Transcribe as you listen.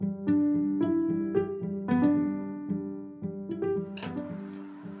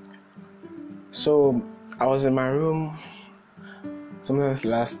So I was in my room sometimes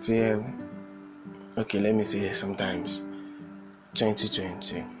last year. Okay, let me say sometimes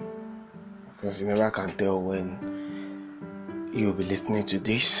 2020, because you never can tell when you'll be listening to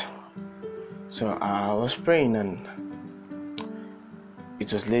this. So I was praying, and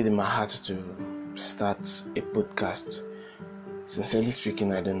it was laid in my heart to start a podcast. Sincerely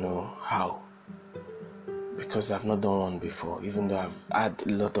speaking, I don't know how, because I've not done one before, even though I've had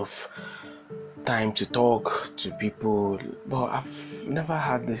a lot of time to talk to people, but I've never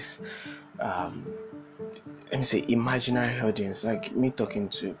had this imaginary audience, like me talking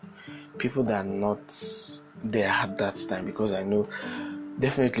to people that are not there at that time, because I know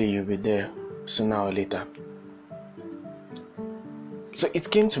definitely you'll be there sooner or later. So it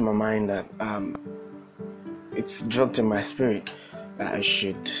came to my mind that it's dropped in my spirit that I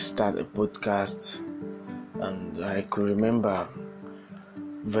should start a podcast, and I could remember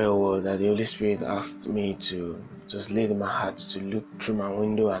very well that the Holy Spirit asked me to just lay in my heart to look through my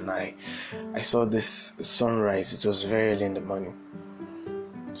window, and I saw this sunrise. It was very early in the morning,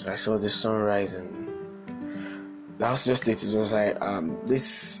 so I saw this sunrise, and that was just it. It was like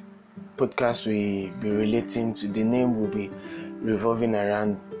this podcast will be relating to, the name will be revolving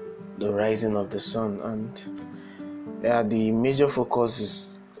around the rising of the sun, and the major focus is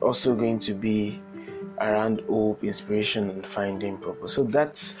also going to be around hope, inspiration, and finding purpose. So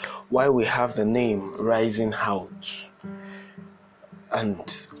that's why we have the name Rising Out,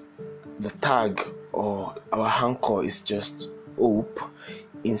 and the tag or our anchor is just hope,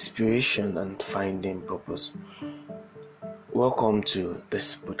 inspiration, and finding purpose. Welcome to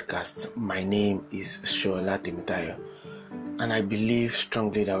this podcast. My name is Shola Timitayo, and I believe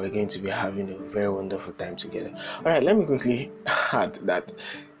strongly that we're going to be having a very wonderful time together. Alright, let me quickly add that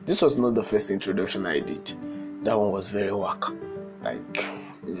this was not the first introduction I did. That one was very whack. Like,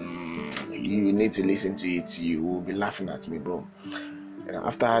 you need to listen to it. You will be laughing at me, bro.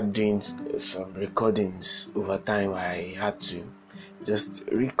 After doing some recordings over time, I had to just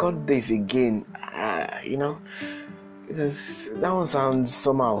record this again, because that one sounds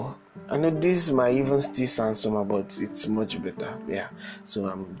somehow. I know this might even still sound somehow, but it's much better. Yeah, so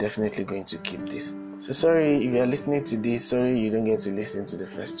I'm definitely going to keep this. So sorry if you're listening to this, sorry you don't get to listen to the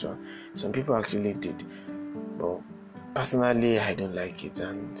first one. Some people actually did, but personally I don't like it,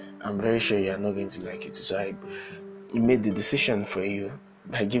 and I'm very sure you're not going to like it. So I made the decision for you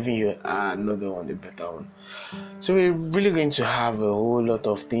by giving you another one, a better one. So we're really going to have a whole lot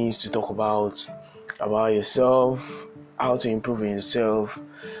of things to talk about yourself, how to improve in yourself,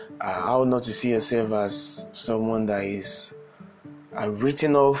 how not to see yourself as someone that is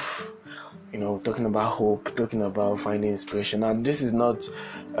written off, talking about hope, talking about finding inspiration. Now, this is not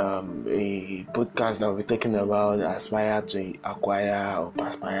a podcast that we'll be talking about aspire to acquire or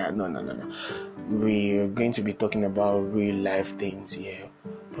perspire. No. We're going to be talking about real life things here,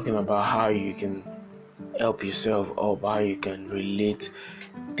 talking about how you can help yourself up, how you can relate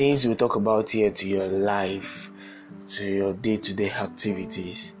things we talk about here to your life, to your day-to-day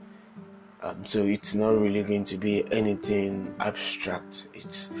activities. So it's not really going to be anything abstract.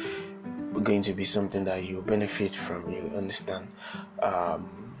 It's going to be something that you benefit from, you understand.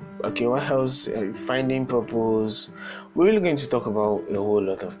 Okay, what else? Finding purpose. We're really going to talk about a whole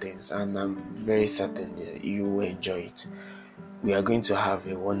lot of things, and I'm very certain you will enjoy it. We are going to have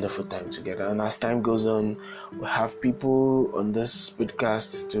a wonderful time together, and as time goes on, we'll have people on this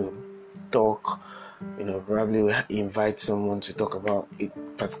podcast to talk. Probably we'll invite someone to talk about a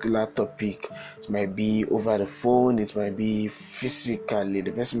particular topic. It might be over the phone, it might be physically.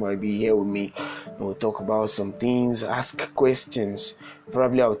 The person might be here with me, and we'll talk about some things, ask questions.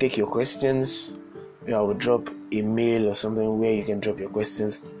 Probably I'll take your questions. I will drop a mail or something where you can drop your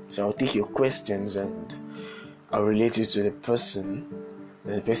questions. So I'll take your questions and I'll relate you to the person,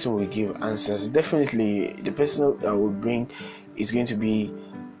 and the person will give answers. Definitely, the person I will bring is going to be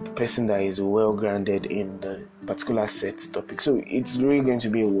the person that is well grounded in the particular set topic. So it's really going to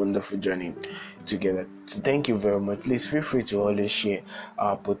be a wonderful journey together. So thank you very much. Please feel free to always share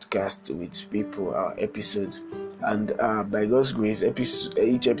our podcast with people, our episodes, and by God's grace,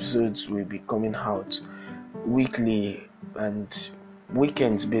 each episode will be coming out weekly and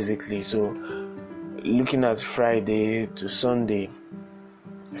weekends basically. So looking at Friday to Sunday,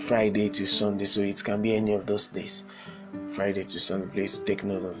 so it can be any of those days, Friday to Sunday. Please take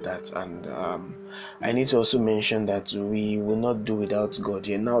note of that. And I need to also mention that we will not do without God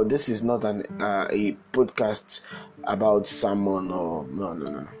here. Now, this is not a podcast about sermon or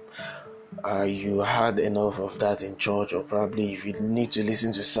no. You had enough of that in church, or probably if you need to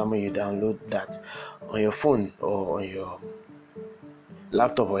listen to sermon, you download that on your phone or on your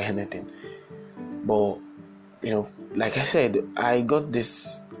laptop or anything. But like I said, I got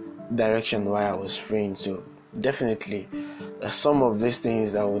this direction while I was praying. So definitely, some of these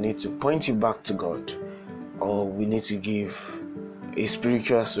things that we need to point you back to God, or we need to give a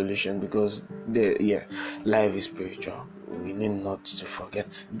spiritual solution, because life is spiritual. We need not to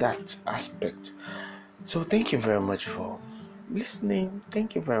forget that aspect. So thank you very much for listening.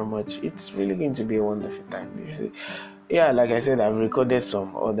 Thank you very much. It's really going to be a wonderful time. Like I said, I've recorded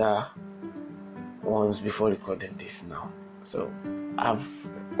some other ones before recording this now, so I've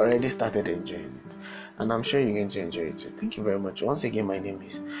already started enjoying it, and I'm sure you're going to enjoy it too. Thank you very much. Once again, my name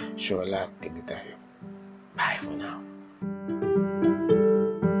is Shola Temitayo. Bye for now.